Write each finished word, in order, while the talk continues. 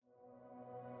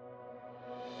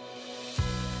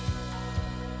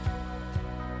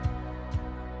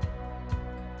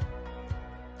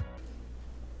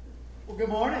good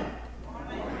morning.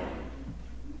 Good morning.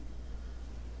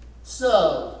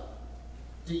 So,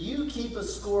 do you keep a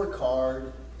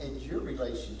scorecard in your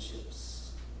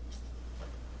relationships?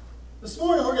 This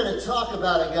morning we're going to talk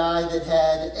about a guy that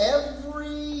had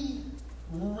every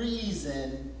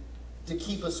reason to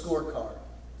keep a scorecard,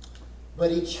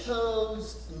 but he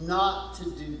chose not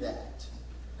to do that.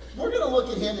 We're going to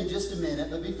look at him in just a minute,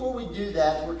 but before we do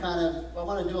that, I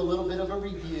want to do a little bit of a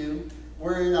review.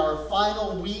 We're in our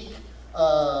final week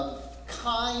of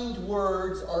Kind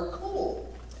Words Are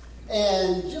Cool.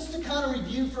 And just to kind of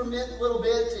review from it a little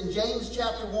bit, in James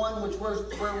chapter 1, which was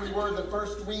where we were the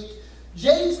first week,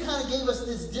 James kind of gave us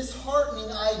this disheartening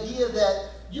idea that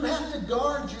you have to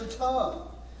guard your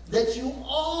tongue. That you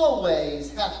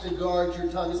always have to guard your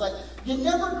tongue. It's like you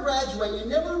never graduate, you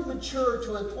never mature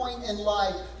to a point in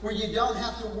life where you don't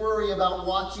have to worry about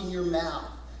watching your mouth.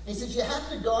 And he says you have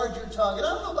to guard your tongue. And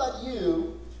I don't know about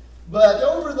you, but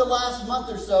over the last month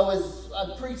or so, as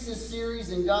I've preached this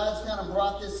series and God's kind of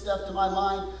brought this stuff to my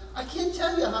mind, I can't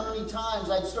tell you how many times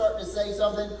I'd start to say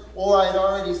something or I'd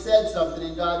already said something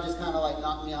and God just kind of like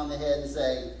knocked me on the head and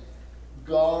say,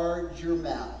 guard your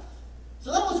mouth.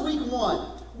 So that was week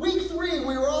 1. Week 3,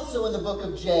 we were also in the book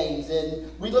of James,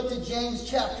 and we looked at James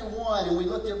chapter 1, and we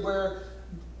looked at where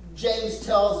James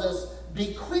tells us,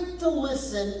 be quick to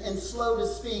listen and slow to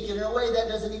speak. And in a way that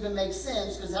doesn't even make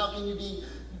sense, because how can you be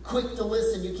quick to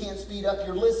listen? You can't speed up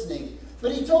your listening.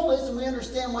 But he told us, and we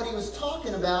understand what he was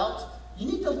talking about,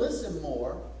 you need to listen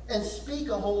more and speak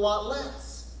a whole lot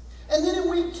less. And then in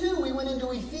week 2, we went into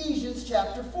Ephesians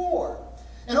chapter 4.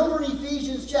 And over in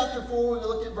Ephesians chapter 4, we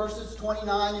looked at verses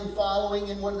 29 and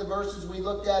following. And one of the verses we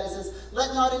looked at, it says,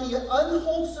 let not any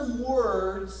unwholesome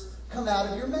words come out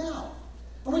of your mouth.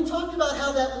 And we talked about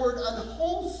how that word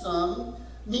unwholesome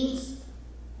means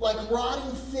like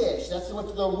rotting fish. That's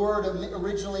what the word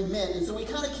originally meant. And so we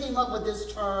kind of came up with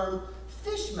this term,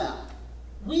 fish mouth.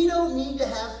 We don't need to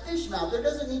have fish mouth. There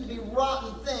doesn't need to be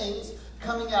rotten things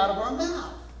coming out of our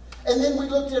mouth. And then we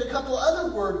looked at a couple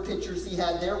other word pictures he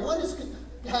had there. One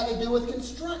had to do with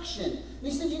construction. And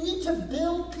he said you need to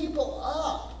build people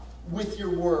up with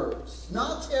your words,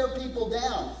 not tear people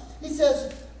down. He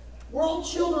says we're all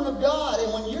children of God,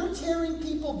 and when you're tearing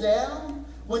people down,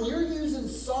 when you're using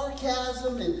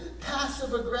sarcasm and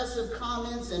passive-aggressive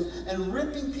comments and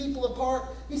ripping people apart,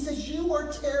 he says you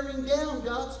are tearing down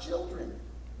God's children.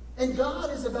 And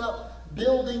God is about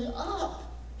building up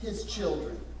his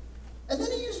children. And then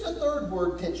he used a third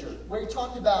word picture where he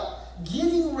talked about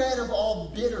getting rid of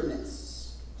all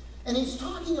bitterness. And he's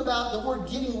talking about the word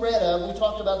getting rid of, we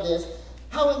talked about this,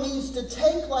 how it means to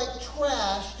take like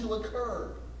trash to a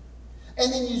curb.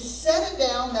 And then you set it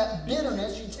down, that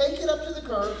bitterness, you take it up to the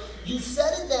curb, you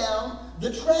set it down,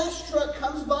 the trash truck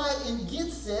comes by and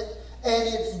gets it, and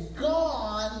it's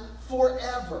gone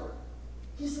forever.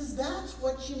 He says that's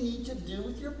what you need to do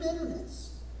with your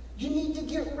bitterness. You need to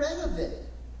get rid of it.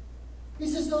 He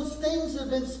says those things have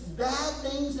been bad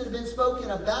things that have been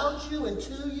spoken about you and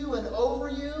to you and over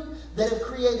you that have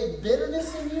created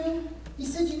bitterness in you. He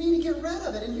said you need to get rid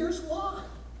of it, and here's why.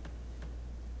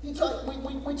 We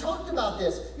talked about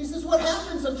this. He says what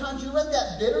happens sometimes, you let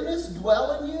that bitterness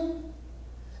dwell in you,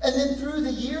 and then through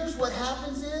the years what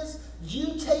happens is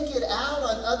you take it out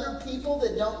on other people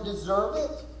that don't deserve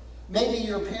it. Maybe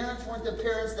your parents weren't the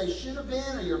parents they should have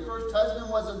been, or your first husband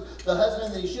wasn't the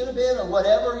husband they should have been, or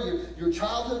whatever. Your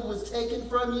childhood was taken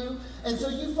from you. And so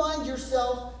you find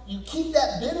yourself, you keep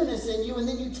that bitterness in you, and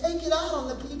then you take it out on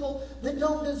the people that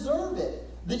don't deserve it,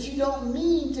 that you don't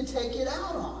mean to take it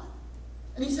out on.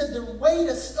 And he said the way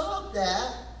to stop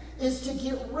that is to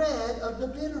get rid of the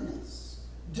bitterness.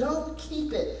 Don't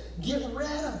keep it. Get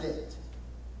rid of it.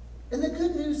 And the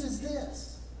good news is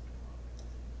this.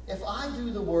 If I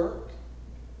do the work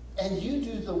and you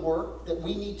do the work that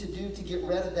we need to do to get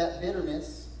rid of that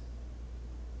bitterness,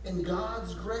 in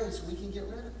God's grace, we can get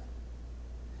rid of it.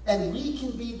 And we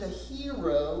can be the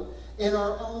hero in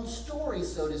our own story,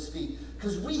 so to speak,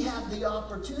 because we have the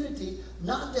opportunity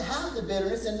not to have the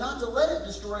bitterness and not to let it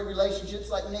destroy relationships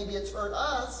like maybe it's hurt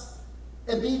us,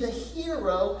 and be the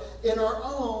hero in our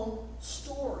own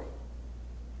story.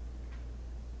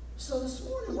 So this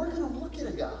morning, we're going to look at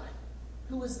a guy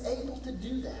who was able to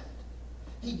do that.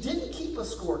 He didn't keep a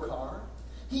scorecard.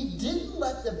 He didn't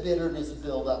let the bitterness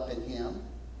build up in him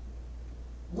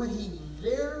when he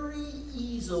very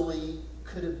easily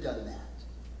could have done that.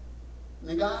 And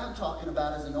the guy I'm talking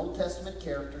about is an Old Testament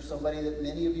character, somebody that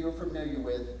many of you are familiar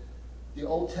with, the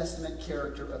Old Testament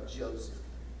character of Joseph.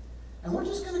 And we're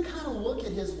just going to kind of look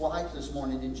at his life this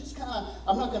morning and just kind of,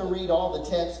 I'm not going to read all the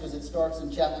text because it starts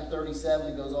in chapter 37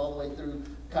 and goes all the way through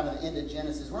kind of the end of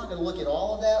Genesis. We're not going to look at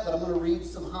all of that, but I'm going to read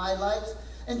some highlights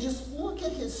and just look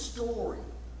at his story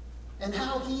and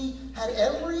how he had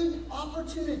every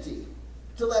opportunity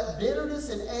to let bitterness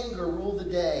and anger rule the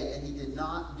day, and he did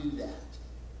not do that.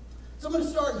 So I'm going to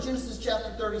start in Genesis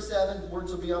chapter 37.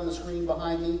 Words will be on the screen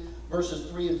behind me,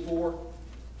 verses 3 and 4.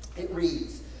 It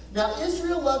reads, "Now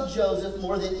Israel loved Joseph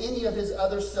more than any of his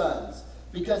other sons,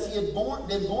 because he had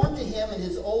been born to him in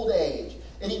his old age.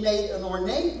 And he made an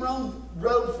ornate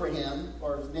robe for him,"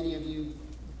 or as many of you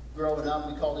growing up,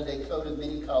 we called it a coat of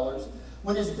many colors.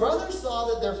 "When his brothers saw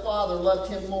that their father loved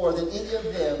him more than any of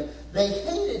them, they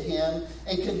hated him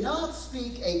and could not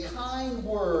speak a kind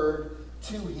word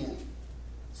to him."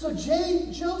 So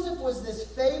Joseph was this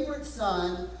favorite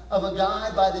son of a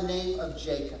guy by the name of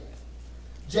Jacob.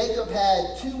 Jacob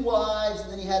had 2 wives,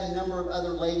 and then he had a number of other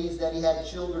ladies that he had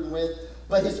children with.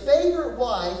 But his favorite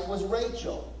wife was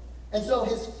Rachel. And so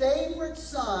his favorite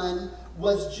son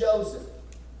was Joseph.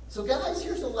 So guys,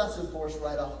 here's a lesson for us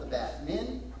right off the bat.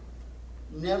 Men,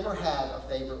 never have a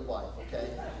favorite wife, okay?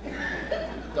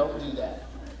 Don't do that.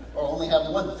 Or only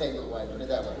have one favorite wife, put it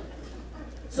that way.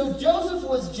 So Joseph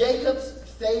was Jacob's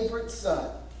favorite son.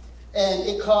 And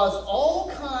it caused all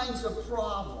kinds of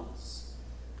problems.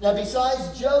 Now,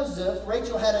 besides Joseph,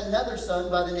 Rachel had another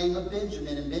son by the name of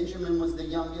Benjamin. And Benjamin was the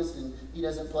youngest, and he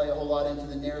doesn't play a whole lot into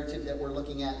the narrative that we're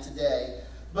looking at today.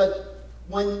 But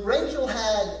when Rachel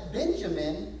had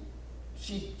Benjamin,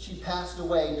 she passed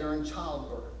away during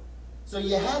childbirth. So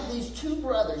you have these 2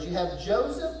 brothers. You have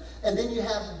Joseph, and then you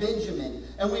have Benjamin.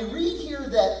 And we read here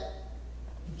that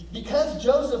because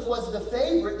Joseph was the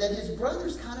favorite, that his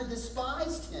brothers kind of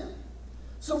despised him.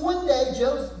 So one day,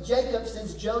 Jacob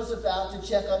sends Joseph out to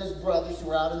check on his brothers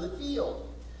who are out in the field.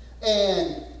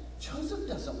 And Joseph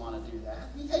doesn't want to do that.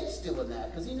 He hates doing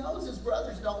that because he knows his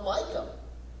brothers don't like him.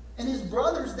 And his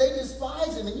brothers, they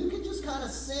despise him. And you can just kind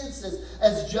of sense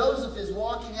as Joseph is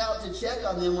walking out to check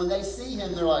on them, when they see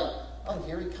him, they're like, "Oh,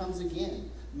 here he comes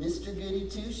again. Mr. Goody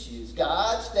Two-Shoes,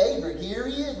 God's favorite. Here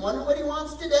he is. Wonder what he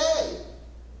wants today."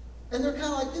 And they're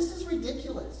kind of like, "This is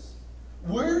ridiculous.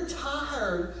 We're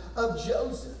tired of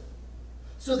Joseph."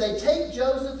 So they take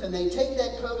Joseph and they take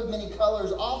that coat of many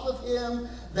colors off of him.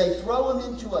 They throw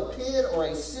him into a pit or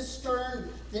a cistern.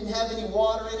 Didn't have any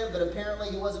water in it, but apparently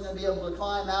he wasn't going to be able to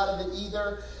climb out of it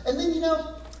either. And then,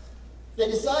 they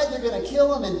decide they're going to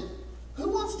kill him. And who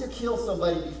wants to kill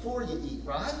somebody before you eat,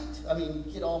 right? I mean,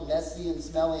 get all messy and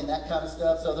smelly and that kind of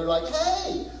stuff. So they're like,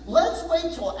 "Hey, let's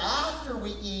wait till after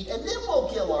we eat, and then we'll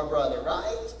kill our brother,"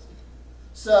 right?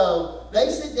 So they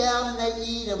sit down and they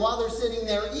eat, and while they're sitting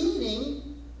there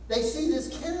eating, they see this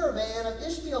caravan of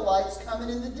Ishmaelites coming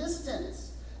in the distance.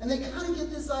 And they kind of get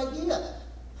this idea,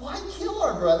 why kill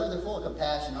our brother? They're full of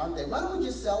compassion, aren't they? Why don't we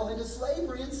just sell him into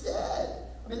slavery instead?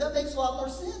 I mean, that makes a lot more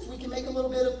sense. We can make a little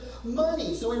bit of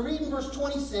money. So we read in verse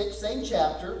 26, same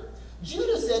chapter,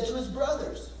 Judah said to his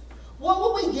brothers, "What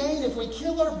will we gain if we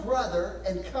kill our brother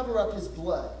and cover up his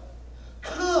blood?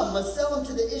 Come, let's sell him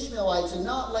to the Ishmaelites and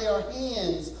not lay our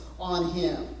hands on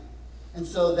him." And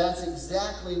so that's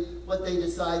exactly what they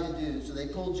decide to do. So they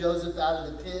pull Joseph out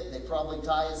of the pit. They probably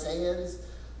tie his hands.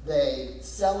 They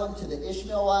sell him to the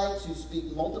Ishmaelites, who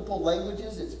speak multiple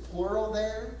languages. It's plural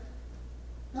there.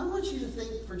 Now I want you to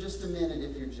think for just a minute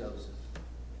if you're Joseph.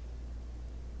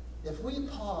 If we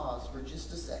pause for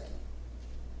just a second,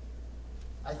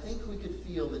 I think we could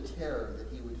feel the terror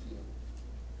that he would feel.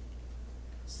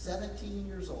 17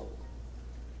 years old,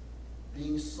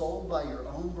 being sold by your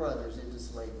own brothers into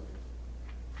slavery.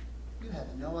 You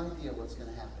have no idea what's going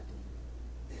to happen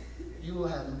to you. You will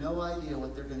have no idea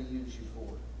what they're going to use you for,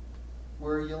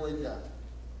 where you'll end up.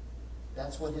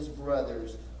 That's what his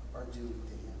brothers are doing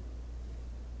to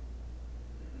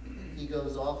him. He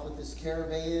goes off with this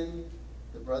caravan.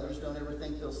 The brothers don't ever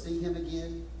think they'll see him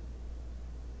again.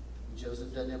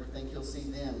 Joseph doesn't ever think he'll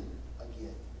see them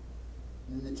again.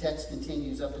 And the text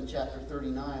continues up in chapter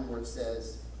 39 where it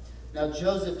says, "Now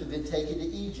Joseph had been taken to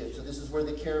Egypt." So this is where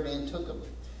the caravan took him.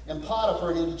 "And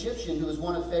Potiphar, an Egyptian who was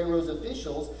one of Pharaoh's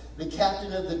officials, the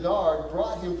captain of the guard,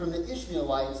 brought him from the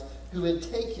Ishmaelites who had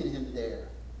taken him there."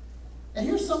 And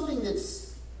here's something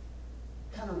that's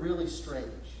kind of really strange.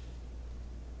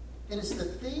 And it's the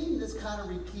theme that's kind of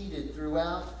repeated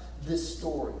throughout this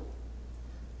story.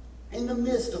 In the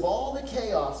midst of all the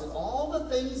chaos and all the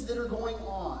things that are going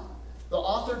on, the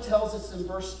author tells us in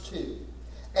verse 2,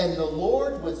 "And the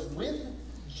Lord was with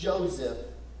Joseph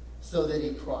so that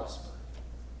he prospered."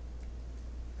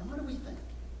 And what do we think?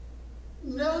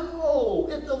 No!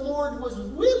 If the Lord was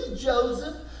with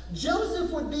Joseph,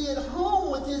 Joseph would be at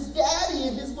home with his daddy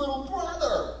and his little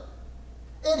brother.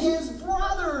 And his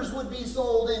brothers would be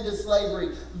sold into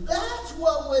slavery. That's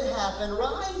what would happen,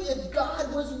 right? If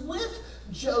God was with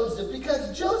Joseph,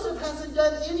 because Joseph hasn't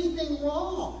done anything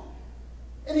wrong.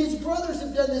 And his brothers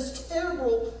have done this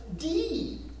terrible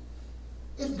deed.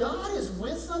 If God is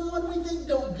with someone, we think,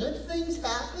 don't good things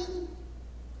happen?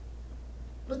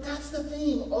 But that's the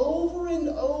theme over and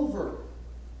over.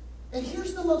 And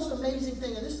here's the most amazing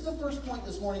thing, and this is the first point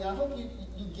this morning. I hope you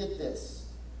get this.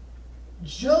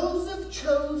 Joseph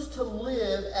chose to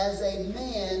live as a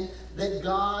man that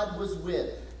God was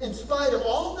with. In spite of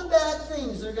all the bad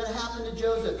things that are going to happen to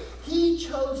Joseph, he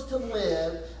chose to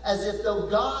live as if though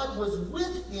God was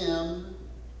with him,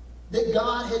 that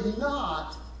God had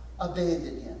not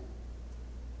abandoned him.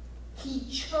 He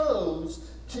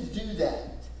chose to do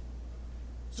that.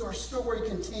 So our story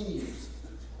continues.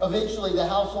 Eventually, the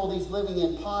household he's living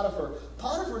in,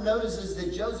 Potiphar notices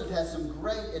that Joseph has some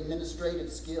great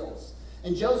administrative skills.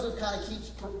 And Joseph kind of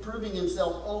keeps proving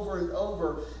himself over and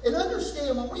over. And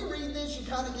understand, when we read this, you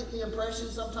kind of get the impression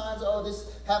sometimes, oh,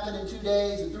 this happened in 2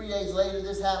 days, and 3 days later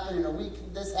this happened, in a week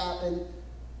this happened.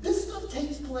 This stuff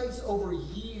takes place over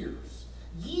years.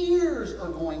 Years are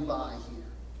going by here.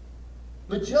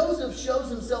 But Joseph shows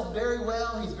himself very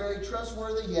well. He's very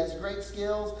trustworthy. He has great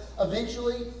skills.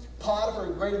 Eventually,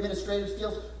 Potiphar, great administrative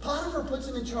skills, Potiphar puts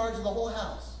him in charge of the whole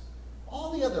house.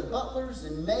 All the other butlers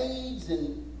and maids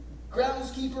and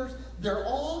groundskeepers, they're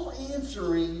all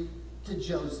answering to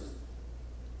Joseph.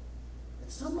 And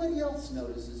somebody else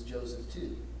notices Joseph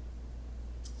too.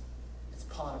 It's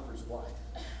Potiphar's wife.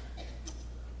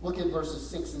 Look at verses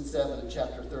 6 and 7 of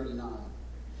chapter 39.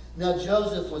 Now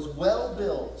Joseph was well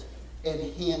built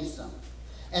and handsome.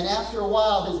 And after a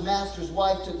while, his master's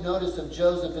wife took notice of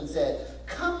Joseph and said,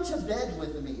 "Come to bed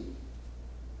with me."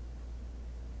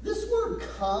 This word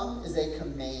 "come" is a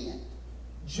command.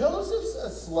 Joseph's a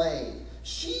slave.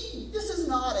 This is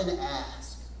not an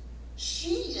ask.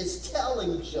 She is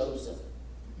telling Joseph,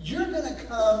 "You're going to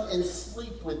come and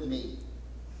sleep with me."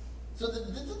 So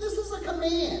this is a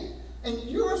command. And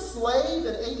you're a slave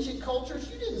in ancient cultures.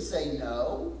 You didn't say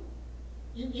no.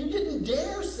 You didn't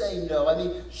dare say no. I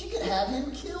mean, she could have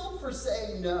him killed for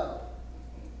saying no.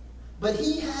 But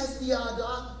he has the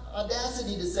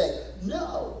audacity to say,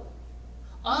 "No,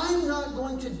 I'm not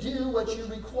going to do what you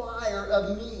require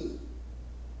of me."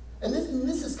 And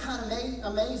this is kind of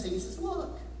amazing. He says,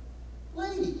 "Look,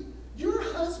 lady, your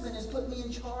husband has put me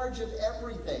in charge of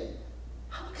everything.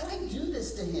 How can I do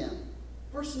this to him?"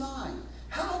 Verse 9,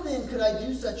 "How then could I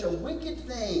do such a wicked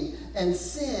thing and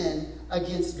sin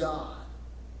against God?"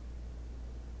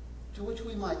 To which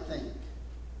we might think,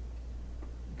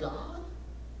 God?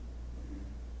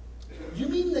 You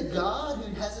mean the God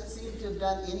who hasn't seemed to have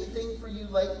done anything for you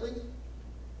lately?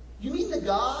 You mean the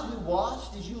God who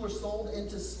watched as you were sold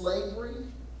into slavery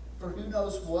for who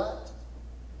knows what?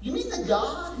 You mean the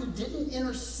God who didn't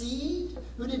intercede,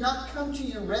 who did not come to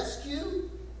your rescue?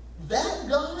 That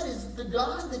God is the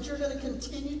God that you're going to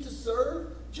continue to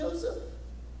serve, Joseph?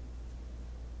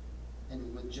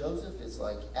 And with Joseph, it's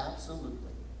like, absolutely.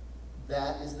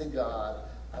 That is the God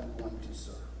I'm going to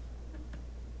serve.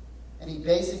 And he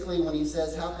basically, when he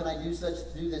says, "How can I do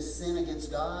this sin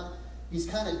against God?" he's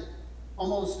kind of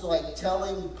almost like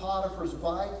telling Potiphar's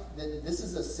wife that this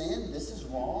is a sin, this is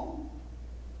wrong.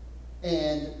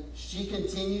 And she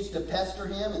continues to pester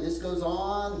him, and this goes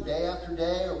on day after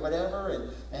day or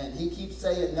whatever, and he keeps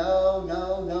saying, "No,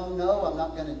 no, no, no, I'm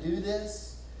not going to do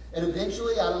this." And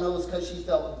eventually, I don't know if it's because she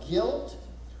felt guilt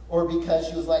or because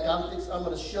she was like, I'm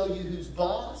going to show you who's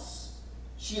boss.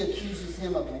 She accuses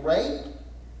him of rape.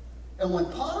 And when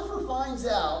Potiphar finds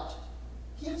out,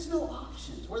 he has no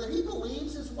options. Whether he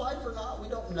believes his wife or not, we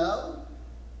don't know.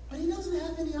 But he doesn't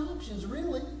have any options,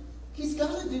 really. He's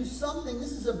got to do something.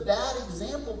 This is a bad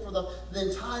example for the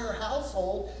entire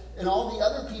household and all the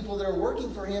other people that are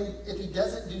working for him if he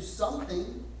doesn't do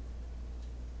something.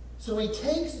 So he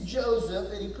takes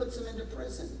Joseph and he puts him into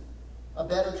prison. A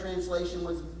better translation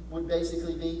would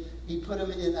basically be, he put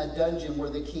him in a dungeon where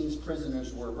the king's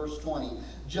prisoners were. Verse 20,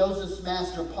 Joseph's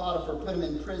master Potiphar put him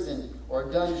in prison, or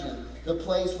a dungeon, the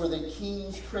place where the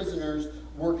king's prisoners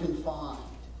were confined.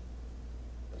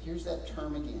 But here's that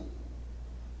term again.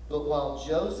 But while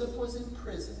Joseph was in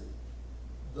prison,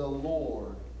 the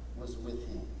Lord was with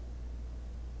him.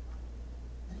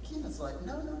 And again, it's like,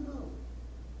 no.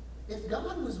 If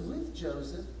God was with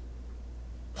Joseph,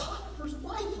 Potiphar's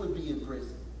wife would be in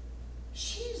prison.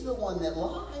 She's the one that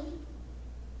lied.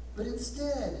 But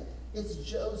instead, it's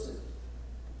Joseph.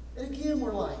 And again,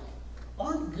 we're like,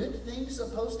 aren't good things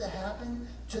supposed to happen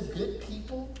to good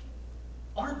people?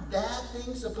 Aren't bad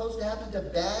things supposed to happen to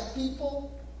bad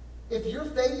people? If you're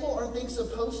faithful, aren't things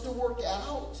supposed to work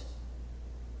out?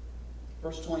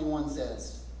 Verse 21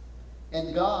 says,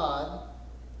 and God,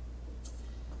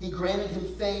 he granted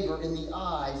him favor in the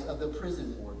eyes of the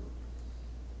prison warden.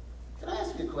 Can I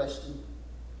ask you a question?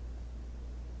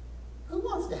 Who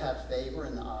wants to have favor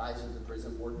in the eyes of the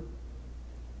prison warden?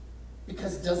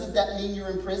 Because doesn't that mean you're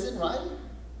in prison, right?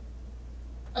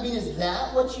 I mean, is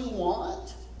that what you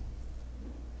want?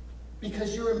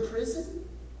 Because you're in prison?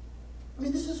 I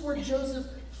mean, this is where Joseph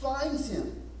finds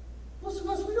him. Most of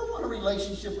us, we don't want a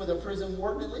relationship with a prison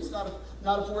warden, at least not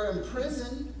if we're in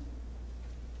prison.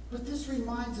 But this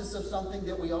reminds us of something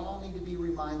that we all need to be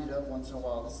reminded of once in a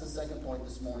while. This is the second point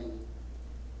this morning.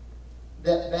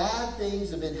 That bad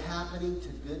things have been happening to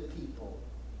good people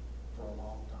for a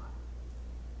long time.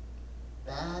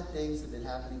 Bad things have been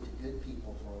happening to good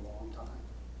people for a long time.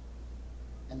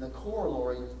 And the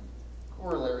corollary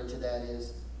to that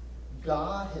is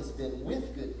God has been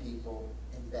with good people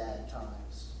in bad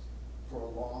times for a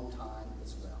long time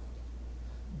as well.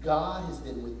 God has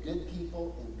been with good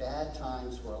people in bad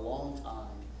times for a long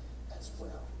time as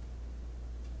well.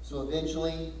 So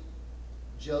eventually,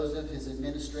 Joseph, his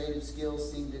administrative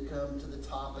skills seem to come to the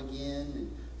top again.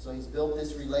 And so he's built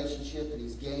this relationship and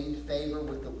he's gained favor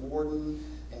with the warden.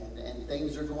 And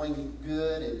things are going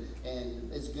good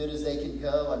and as good as they can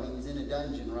go. I mean, he's in a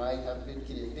dungeon, right? How good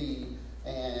can it be?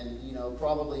 And,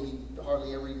 probably he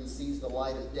hardly ever even sees the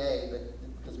light of day, but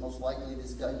because most likely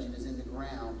this dungeon is in the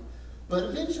ground. But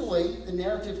eventually, the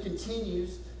narrative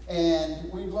continues,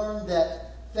 and we learn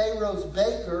that Pharaoh's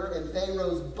baker and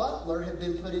Pharaoh's butler have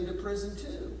been put into prison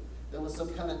too. There was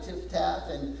some kind of tiff-taff,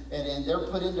 and they're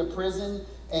put into prison,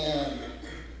 and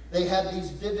they have these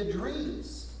vivid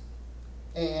dreams.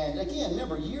 And again,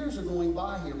 remember, years are going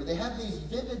by here, but they have these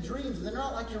vivid dreams, and they're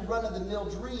not like your run-of-the-mill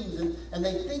dreams, and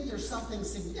they think there's something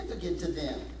significant to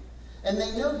them. And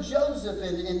they know Joseph,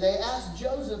 and they ask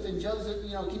Joseph, and Joseph,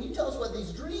 can you tell us what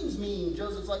these dreams mean?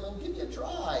 Joseph's like, well, give me a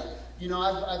try.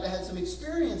 I've had some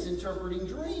experience interpreting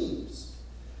dreams.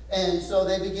 And so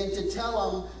they begin to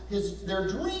tell him their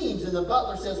dreams, and the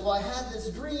butler says, well, I had this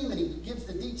dream, and he gives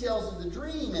the details of the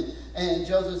dream, and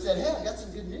Joseph said, hey, I got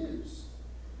some good news.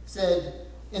 Said,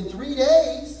 in 3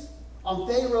 days, on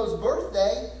Pharaoh's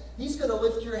birthday, he's going to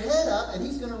lift your head up and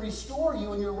he's going to restore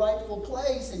you in your rightful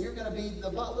place, and you're going to be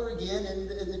the butler again and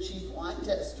the chief wine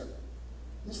tester.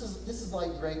 This is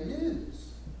like great news.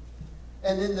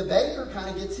 And then the baker kind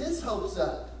of gets his hopes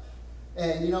up.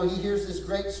 And, he hears this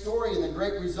great story and the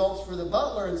great results for the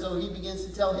butler, and so he begins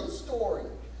to tell his story.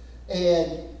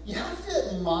 And you have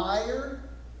to admire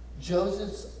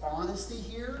Joseph's honesty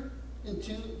here. In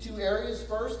two areas.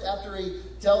 First, after he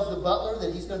tells the butler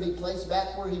that he's going to be placed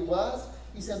back where he was,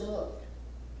 he said, look,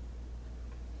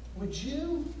 would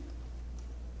you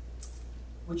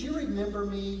remember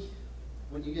me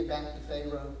when you get back to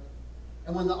Pharaoh?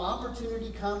 And when the opportunity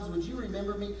comes, would you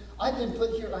remember me? I've been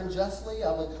put here unjustly.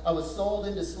 I was sold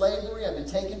into slavery. I've been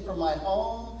taken from my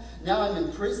home. Now I'm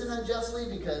in prison unjustly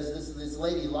because this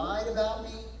lady lied about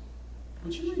me.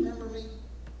 Would you remember me?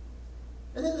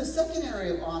 And then the second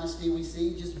area of honesty we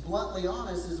see, just bluntly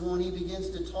honest, is when he begins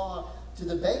to talk to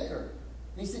the baker.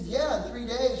 And he said, yeah, in 3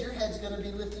 days your head's going to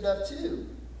be lifted up too,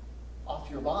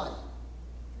 off your body.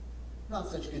 Not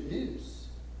such good news.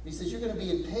 He says, you're going to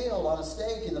be impaled on a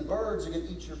stake and the birds are going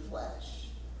to eat your flesh.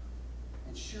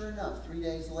 And sure enough, 3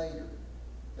 days later,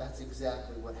 that's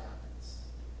exactly what happens.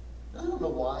 I don't know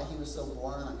why he was so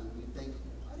blunt. I mean, you think,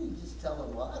 why didn't he just tell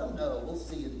him, well, I don't know, we'll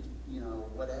see,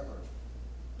 whatever.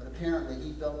 But apparently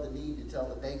he felt the need to tell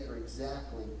the baker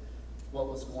exactly what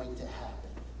was going to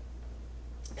happen.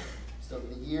 So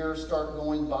the years start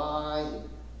going by, and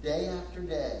day after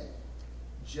day,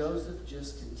 Joseph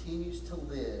just continues to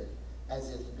live as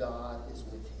if God is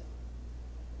with him.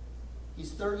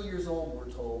 He's 30 years old,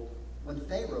 we're told, when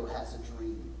Pharaoh has a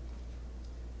dream.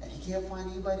 And he can't find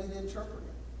anybody to interpret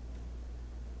it.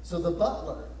 So the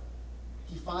butler,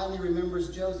 he finally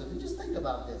remembers Joseph. And just think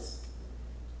about this.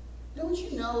 Don't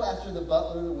you know after the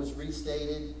butler was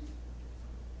restated,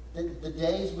 that the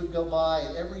days would go by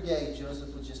and every day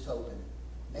Joseph was just hoping,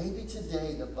 maybe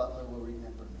today the butler will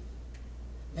remember me.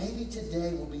 Maybe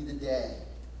today will be the day.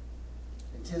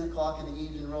 And 10 o'clock in the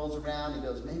evening rolls around and he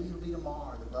goes, maybe it'll be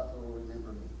tomorrow the butler will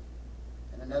remember me.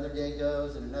 And another day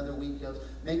goes and another week goes.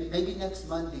 Maybe next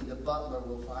Monday the butler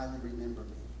will finally remember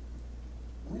me.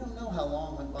 And we don't know how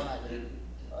long went by,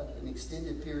 but an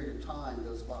extended period of time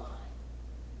goes by.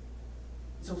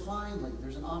 So finally,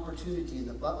 there's an opportunity, and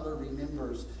the butler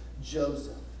remembers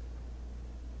Joseph.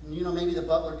 And maybe the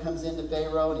butler comes into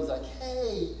Pharaoh, and he's like,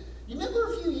 hey, You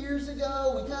remember a few years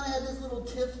ago, we kind of had this little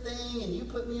tiff thing, and you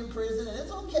put me in prison, and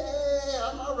it's okay.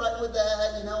 I'm all right with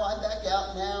that. I'm back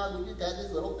out now. We just had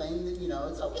this little thing that,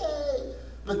 it's okay.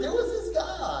 But there was this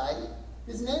guy.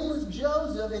 His name was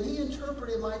Joseph, and he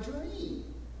interpreted my dream.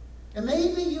 And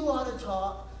maybe you ought to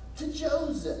talk to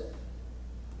Joseph.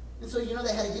 And so,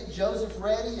 they had to get Joseph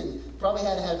ready and probably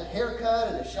had to have a haircut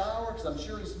and a shower because I'm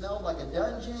sure he smelled like a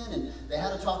dungeon. And they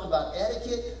had to talk about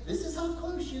etiquette. This is how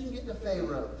close you can get to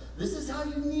Pharaoh. This is how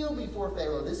you kneel before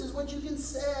Pharaoh. This is what you can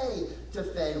say to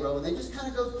Pharaoh. And they just kind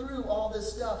of go through all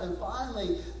this stuff. And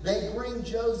finally, they bring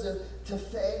Joseph to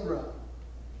Pharaoh.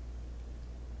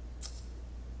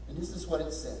 And this is what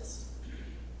it says.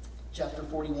 Chapter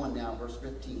 41 now, verse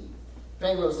 15.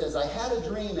 Pharaoh says, I had a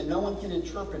dream and no one can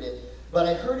interpret it. But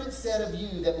I heard it said of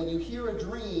you that when you hear a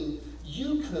dream,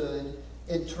 you could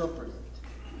interpret it.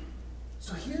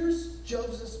 So here's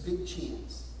Joseph's big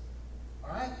chance. All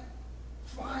right?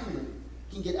 Finally,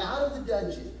 he can get out of the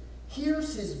dungeon.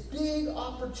 Here's his big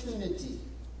opportunity.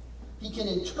 He can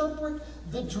interpret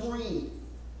the dream.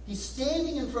 He's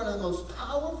standing in front of the most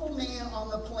powerful man on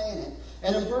the planet.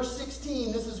 And in verse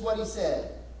 16, this is what he said.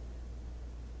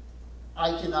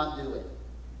 I cannot do it.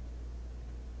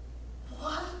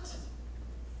 What?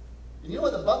 And you know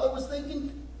what the butler was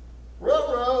thinking?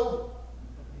 Ruh-roh.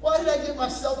 Why did I get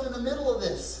myself in the middle of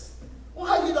this?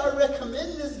 Why did I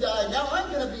recommend this guy? Now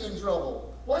I'm going to be in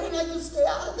trouble. Why didn't I just stay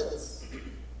out of this?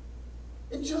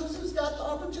 And Joseph's got the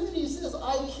opportunity. He says,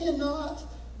 I cannot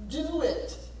do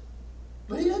it.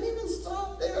 But he doesn't even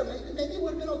stop there. Maybe it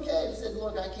would have been okay if he said,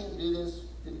 look, I can't do this.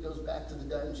 Then he goes back to the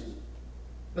dungeon.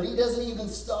 But he doesn't even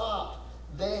stop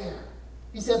there.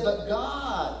 He said, but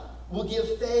God will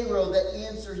give Pharaoh the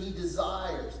answer he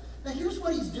desires. Now here's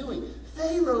what he's doing.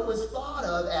 Pharaoh was thought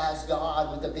of as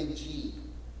God with a big G.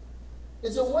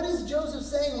 And so what is Joseph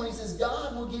saying when he says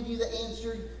God will give you the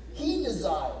answer he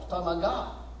desires? Talking about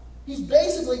God. He's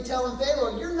basically telling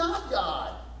Pharaoh, you're not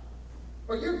God.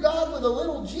 Or you're God with a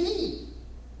little g.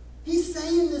 He's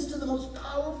saying this to the most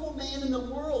powerful man in the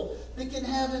world that can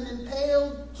have him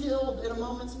impaled, killed at a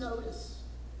moment's notice.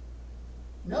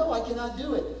 No, I cannot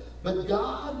do it. But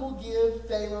God will give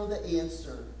Pharaoh the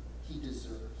answer he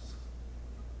deserves.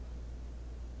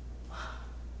 Wow.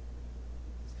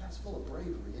 This guy's full of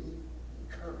bravery, isn't he? And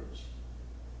courage.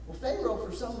 Well, Pharaoh,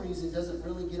 for some reason, doesn't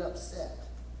really get upset.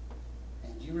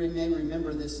 And you may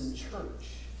remember this in church.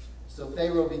 So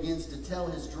Pharaoh begins to tell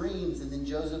his dreams, and then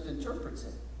Joseph interprets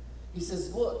it. He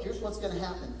says, look, here's what's going to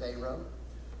happen, Pharaoh.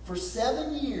 For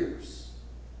 7 years,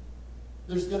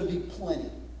 there's going to be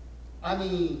plenty. I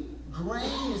mean,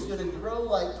 grain is going to grow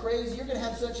like crazy. You're going to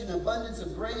have such an abundance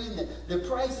of grain that the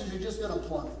prices are just going to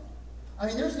plummet. I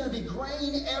mean, there's going to be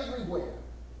grain everywhere.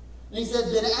 And he said,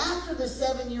 then after the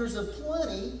 7 years of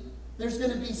plenty, there's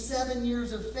going to be 7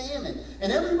 years of famine.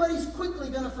 And everybody's quickly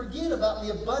going to forget about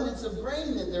the abundance of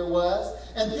grain that there was.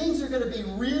 And things are going to be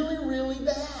really, really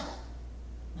bad.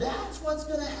 That's what's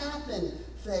going to happen,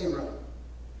 Pharaoh.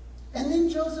 And then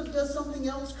Joseph does something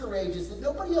else courageous that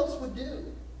nobody else would do.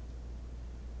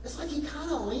 It's like he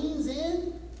kind of leans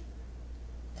in.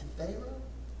 And Pharaoh,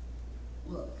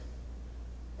 look.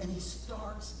 And he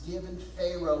starts giving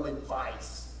Pharaoh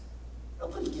advice.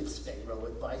 Nobody gives Pharaoh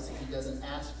advice if he doesn't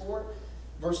ask for it.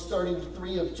 Verse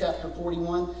 33 of chapter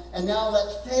 41. And now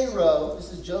let Pharaoh,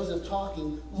 this is Joseph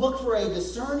talking, look for a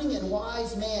discerning and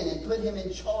wise man and put him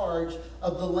in charge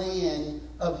of the land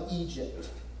of Egypt.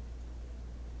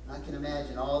 I can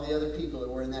imagine all the other people that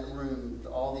were in that room,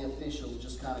 all the officials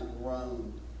just kind of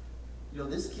groaned. You know,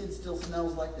 this kid still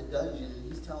smells like the dungeon, and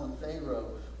he's telling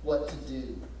Pharaoh what to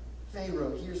do.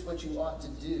 Pharaoh, here's what you ought to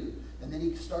do. And then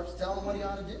he starts telling him what he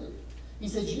ought to do. He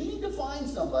says, you need to find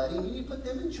somebody, you need to put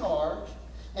them in charge.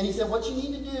 And he said, what you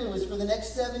need to do is for the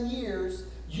next 7 years,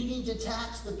 you need to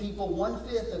tax the people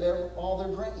 1/5 of all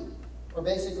their grain. Or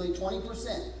basically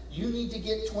 20%. You need to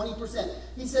get 20%.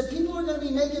 He said, people are going to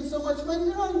be making so much money,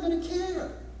 they're not even going to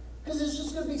care. Because there's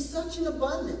just going to be such an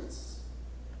abundance.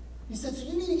 He said, so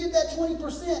you need to get that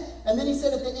 20%. And then he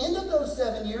said, at the end of those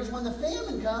 7 years, when the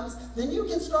famine comes, then you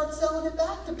can start selling it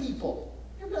back to people.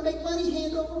 You're going to make money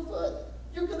hand over foot.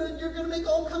 You're going to make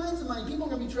all kinds of money. People are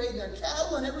going to be trading their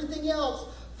cattle and everything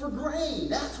else for grain.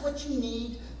 That's what you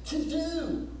need to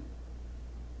do.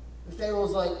 And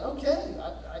Pharaoh's like, okay,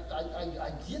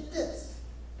 I get this.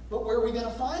 But where are we going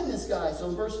to find this guy? So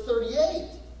in verse 38,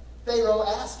 Pharaoh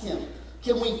asked him,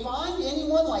 can we find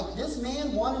anyone like this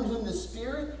man, one in whom the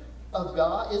Spirit of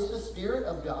God is the Spirit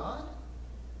of God?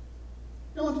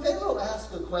 You know, when Pharaoh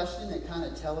asks a question that kind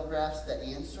of telegraphs the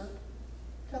answer,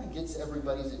 kind of gets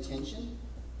everybody's attention.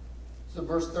 So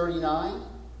verse 39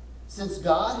 Since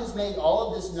God has made all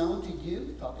of this known to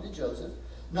you," talking to Joseph,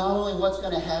 "not only what's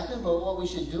going to happen, but what we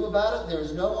should do about it, there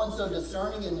is no one so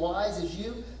discerning and wise as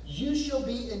you. You shall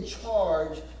be in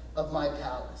charge of my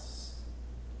palace."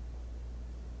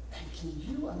 And can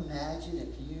you imagine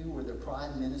if you were the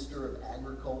prime minister of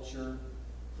agriculture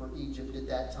for Egypt at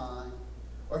that time?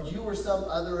 Or you were some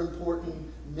other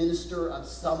important minister of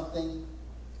something?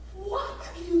 What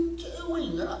are you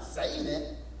doing? They're not saying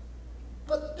it.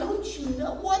 But don't you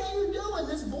know? What are you doing?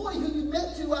 This boy who you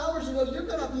met 2 hours ago,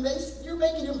 you're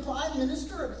making him prime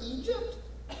minister of Egypt?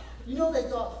 You know, they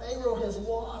thought Pharaoh has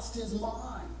lost his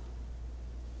mind.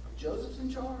 But Joseph's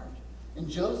in charge. And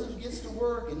Joseph gets to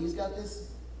work, and he's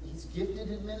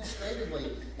gifted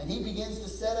administratively. And he begins to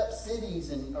set up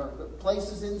cities or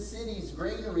places in cities,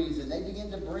 granaries, and they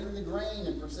begin to bring the grain.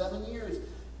 And for 7 years,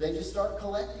 they just start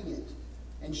collecting it.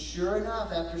 And sure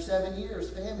enough, after 7 years,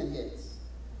 famine hits.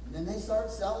 And then they start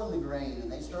selling the grain,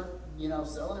 and they start,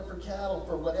 selling it for cattle,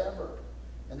 for whatever.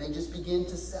 And they just begin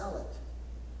to sell it.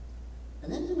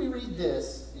 And then we read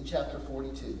this in chapter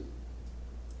 42.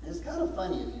 And it's kind of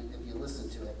funny if you listen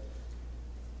to it.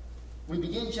 We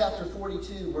begin chapter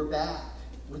 42, we're back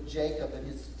with Jacob and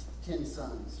his 10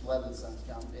 sons, 11 sons,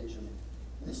 count Benjamin.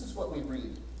 And this is what we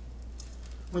read.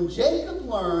 "When Jacob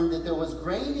learned that there was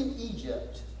grain in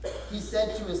Egypt, he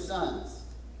said to his sons,"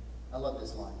 I love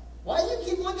this line, "Why do you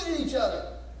keep looking at each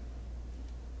other?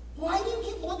 Why do you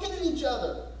keep looking at each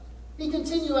other?" He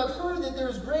continued, "I've heard that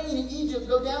there's grain in Egypt.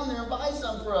 Go down there and buy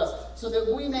some for us so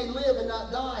that we may live and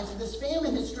not die." So this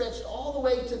famine has stretched all the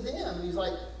way to them. And he's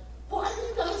like, "Why are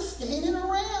you guys standing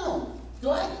around? Do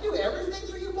I have to do everything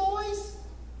for you boys?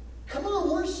 Come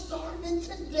on, we're starving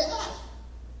to death.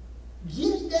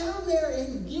 Get down there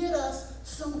and get us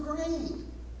some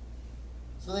grain."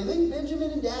 So they leave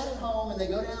Benjamin and Dad at home, and they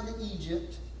go down to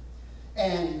Egypt.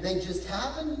 And they just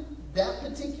happened that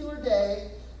particular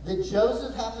day that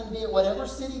Joseph happened to be at whatever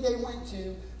city they went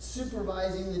to,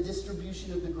 supervising the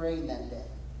distribution of the grain that day.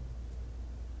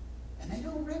 And they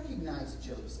don't recognize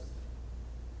Joseph.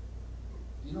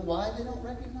 You know why they don't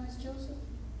recognize Joseph?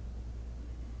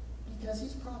 Because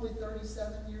he's probably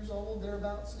 37 years old,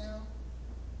 thereabouts now.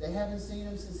 They haven't seen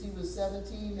him since he was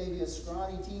 17, maybe a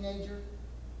scrawny teenager.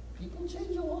 People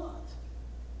change a lot.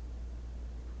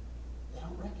 They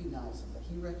don't recognize him, but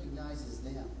he recognizes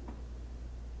them.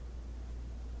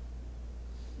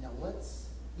 Now, what's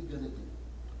he going to do?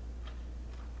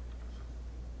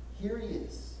 Here he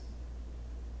is.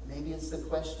 Maybe it's the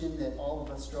question that all of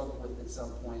us struggle with at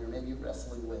some point, or maybe you're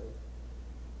wrestling with.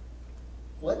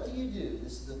 What do you do?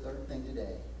 This is the third thing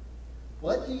today.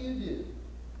 What do you do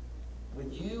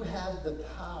when you have the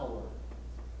power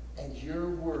and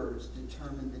your words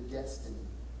determine the destiny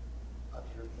of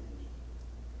your enemy?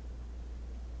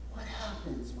 What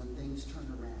happens when things turn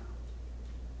around?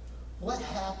 What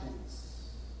happens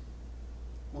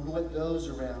when what goes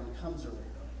around comes around?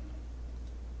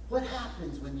 What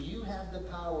happens when you have the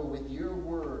power with your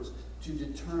words to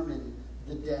determine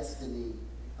the destiny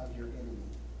of your enemy?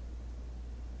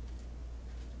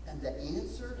 And the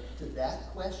answer to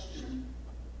that question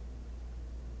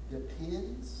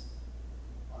depends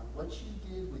on what you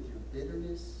did with your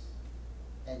bitterness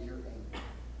and your anger.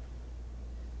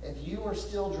 If you are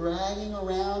still dragging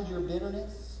around your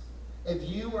bitterness, if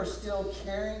you are still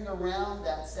carrying around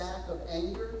that sack of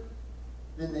anger,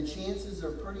 then the chances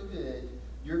are pretty good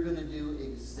you're going to do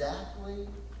exactly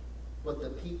what the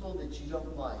people that you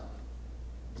don't like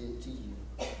did to you.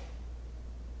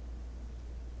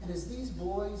 And as these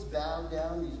boys bowed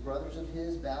down, these brothers of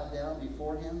his bowed down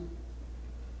before him,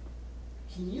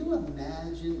 can you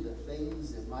imagine the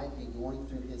things that might be going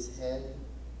through his head?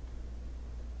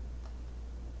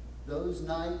 Those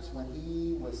nights when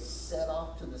he was set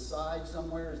off to the side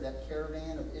somewhere as that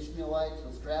caravan of Ishmaelites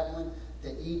was traveling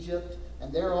to Egypt,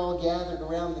 and they're all gathered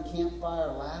around the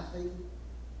campfire laughing,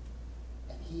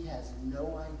 and he has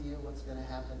no idea what's going to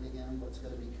happen to him, what's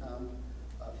going to become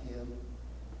of him.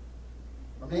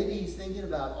 Or maybe he's thinking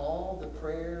about all the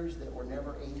prayers that were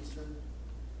never answered.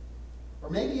 Or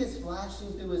maybe it's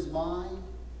flashing through his mind,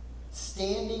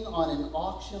 standing on an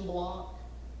auction block,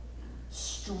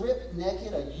 stripped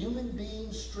naked, a human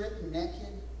being stripped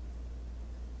naked,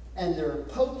 and they're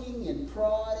poking and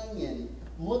prodding and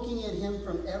looking at him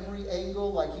from every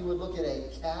angle like you would look at a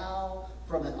cow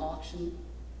from an auction,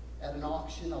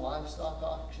 a livestock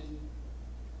auction,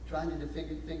 trying to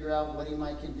figure out what he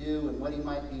might can do and what he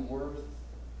might be worth.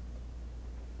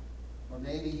 Or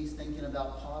maybe he's thinking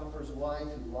about Potiphar's wife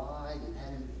who lied and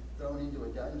had him thrown into a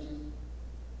dungeon.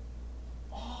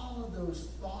 All of those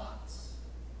thoughts.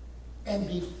 And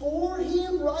before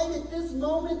him, right at this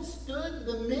moment, stood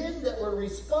the men that were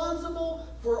responsible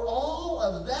For all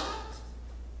of that?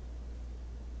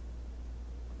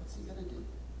 What's he going to do?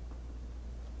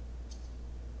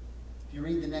 If you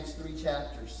read the next 3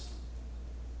 chapters,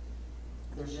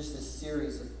 there's just this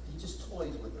series of, he just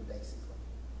toys with them, basically.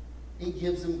 He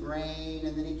gives them grain,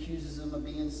 and then he accuses them of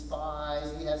being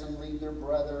spies. He has them leave their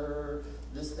brother,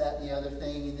 this, that, and the other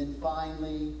thing. And then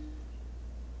finally,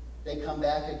 they come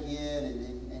back again,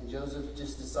 and Joseph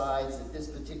just decides at this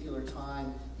particular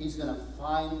time, he's going to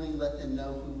finally let them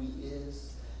know who he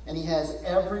is. And he has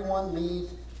everyone leave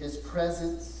his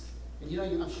presence. And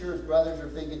I'm sure his brothers are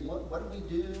thinking, what did we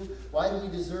do? Why do we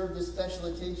deserve this special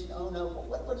attention? Oh no,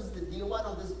 what is the deal? Why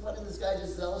didn't this guy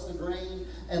just sell us the grain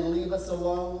and leave us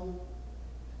alone?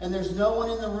 And there's no one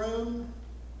in the room?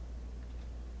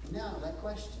 Now, that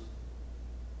question.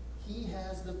 He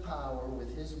has the power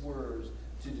with his words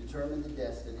to determine the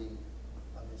destiny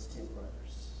of his 10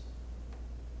 brothers.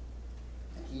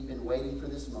 And he'd been waiting for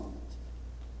this moment.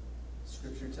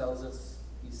 Scripture tells us,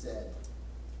 he said,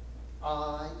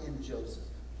 I am Joseph.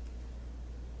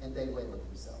 And they wailed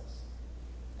themselves.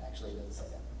 Actually, it doesn't say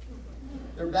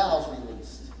that. Their bowels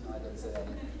released. No, it doesn't say that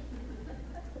either.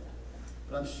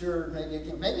 But I'm sure maybe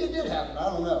it did happen. I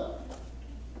don't know.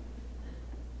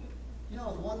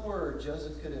 With one word,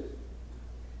 Joseph could have,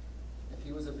 if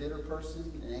he was a bitter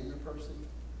person, an angry person,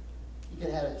 he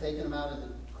could have taken him out in the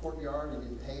courtyard and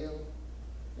impaled.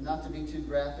 And not to be too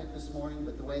graphic this morning,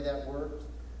 but the way that worked,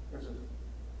 there's a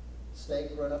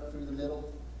stake run up through the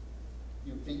middle.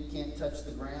 Your feet can't touch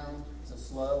the ground. It's a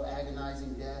slow,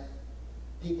 agonizing death.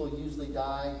 People usually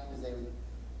die because they would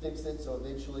fix it so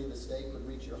eventually the stake would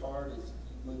reach your heart as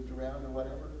you moved around or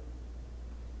whatever.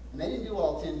 And they didn't do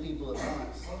all 10 people at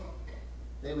once.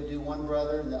 They would do one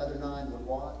brother and the other 9 would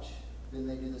watch. Then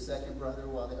they do the second brother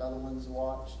while the other ones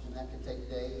watched, and that could take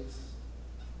days.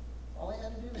 All they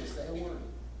had to do was say a word,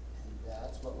 and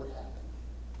that's what would happen.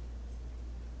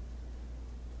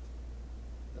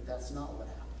 But that's not what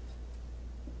happened.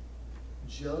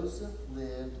 Joseph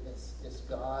lived as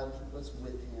God was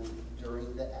with him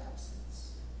during the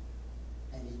absence,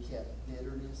 and he kept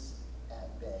bitterness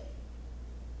at bay.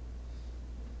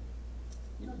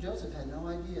 Joseph had no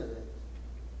idea that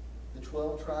the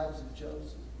 12 tribes of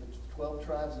Joseph, the 12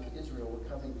 tribes of Israel were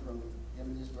coming from him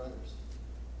and his brothers.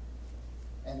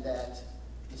 And that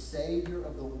the Savior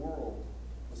of the world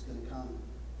was going to come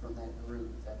from that group,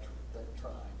 that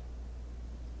tribe.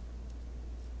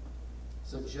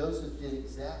 So Joseph did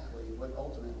exactly what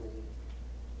ultimately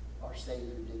our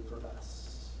Savior did for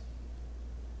us.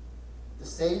 The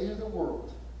Savior of the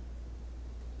world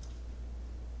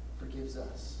forgives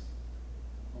us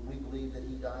when we believe that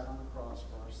he died on the cross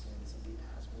for our sins and we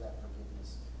ask for that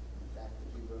forgiveness and the fact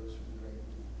that he rose from the grave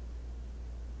again.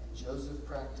 And Joseph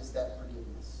practiced that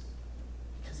forgiveness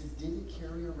because he didn't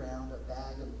carry around a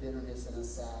bag of bitterness and a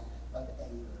sack of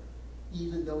anger,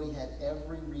 even though he had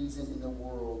every reason in the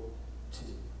world to.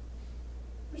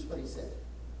 Here's what he said.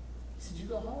 He said, you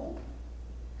go home.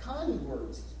 Kind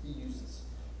words he uses.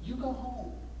 You go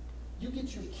home. You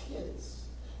get your kids.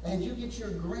 And you get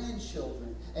your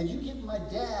grandchildren. And you get my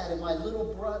dad and my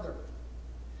little brother.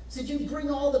 He said, you bring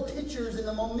all the pictures and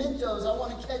the mementos. I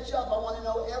want to catch up. I want to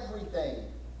know everything.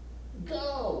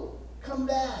 Go. Come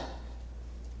back.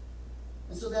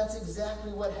 And so that's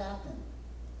exactly what happened.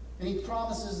 And he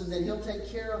promises them that he'll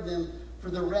take care of them for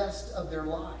the rest of their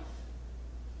life.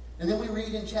 And then we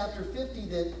read in chapter 50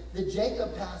 that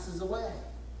Jacob passes away.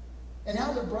 And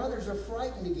now the brothers are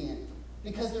frightened again.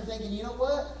 Because they're thinking, you know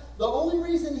what? The only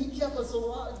reason he kept us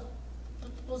alive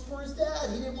was for his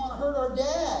dad. He didn't want to hurt our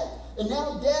dad. And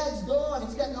now dad's gone.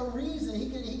 He's got no reason.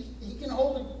 He can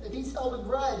hold, if he's held a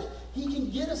grudge, he can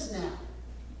get us now.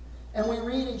 And we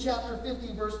read in chapter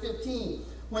 50, verse 15,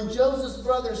 when Joseph's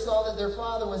brothers saw that their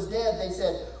father was dead, they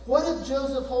said, what if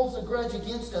Joseph holds a grudge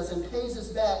against us and pays us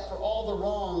back for all the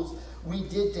wrongs we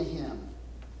did to him?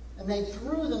 And they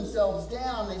threw themselves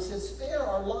down. They said, spare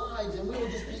our lives and we will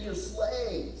just be your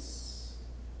slaves.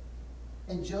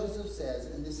 And Joseph says,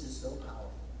 and this is so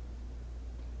powerful,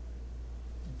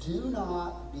 do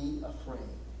not be afraid.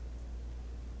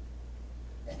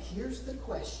 And here's the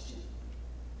question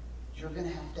you're going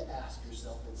to have to ask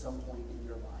yourself at some point in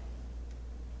your life.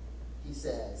 He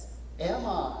says, am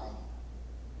I,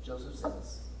 Joseph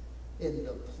says, in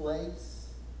the place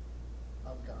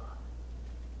of God?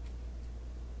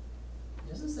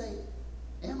 He doesn't say,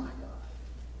 am I God?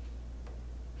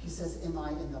 He says, am I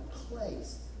in the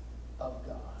place of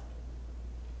God?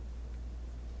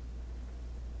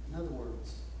 In other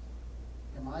words,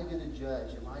 am I going to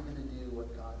judge? Am I going to do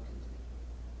what God can do?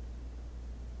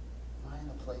 Am I in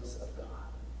the place of God?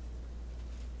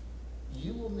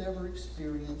 you will never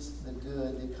experience the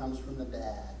good that comes from the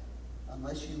bad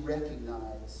unless you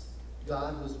recognize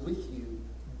God was with you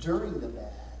during the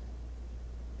bad,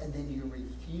 and then you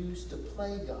refuse to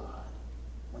play God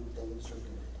when things are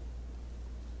good.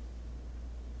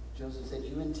 Joseph said,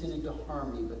 you intended to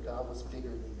harm me, but God was bigger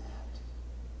than that.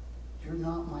 You're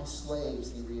not my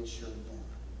slaves, he reassured them.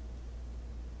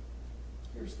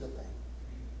 Here's the thing.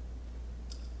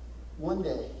 One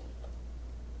day,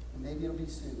 and maybe it'll be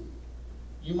soon,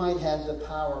 you might have the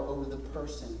power over the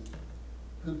person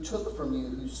who took from you,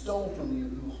 who stole from you,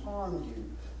 who harmed you,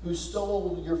 who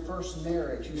stole your first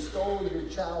marriage, who stole your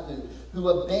childhood, who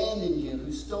abandoned you,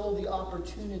 who stole the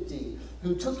opportunity,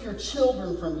 who took your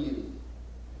children from you.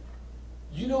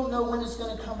 You don't know when it's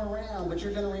going to come around, but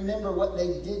you're going to remember what they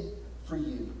did for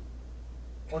you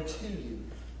or to you.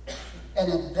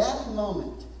 And at that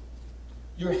moment,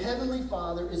 your Heavenly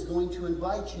Father is going to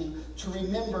invite you to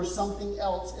remember something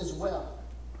else as well.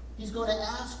 He's going to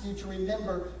ask you to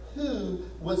remember who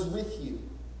was with you.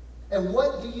 And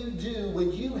what do you do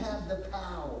when you have the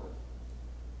power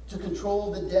to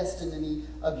control the destiny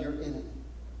of your enemy?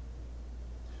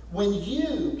 When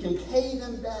you can pay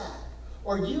them back,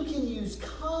 or you can use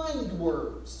kind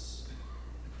words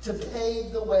to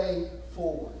pave the way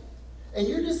forward. And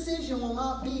your decision will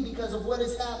not be because of what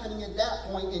is happening at that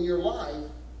point in your life.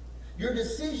 Your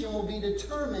decision will be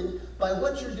determined by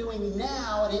what you're doing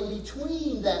now and in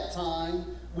between that time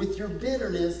with your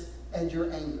bitterness and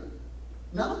your anger.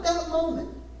 Not that moment,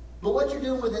 but what you're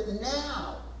doing with it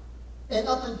now and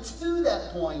up until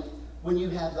that point when you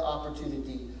have the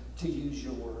opportunity to use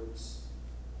your words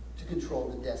to control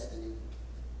the destiny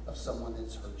of someone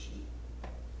that's hurt you.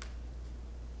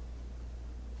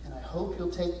 And I hope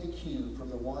you'll take the cue from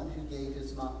the one who gave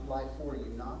his life for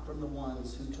you, not from the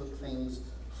ones who took things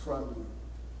from you,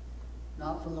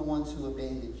 not from the ones who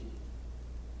abandoned you.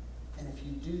 And if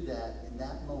you do that in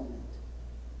that moment,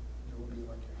 you will be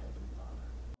like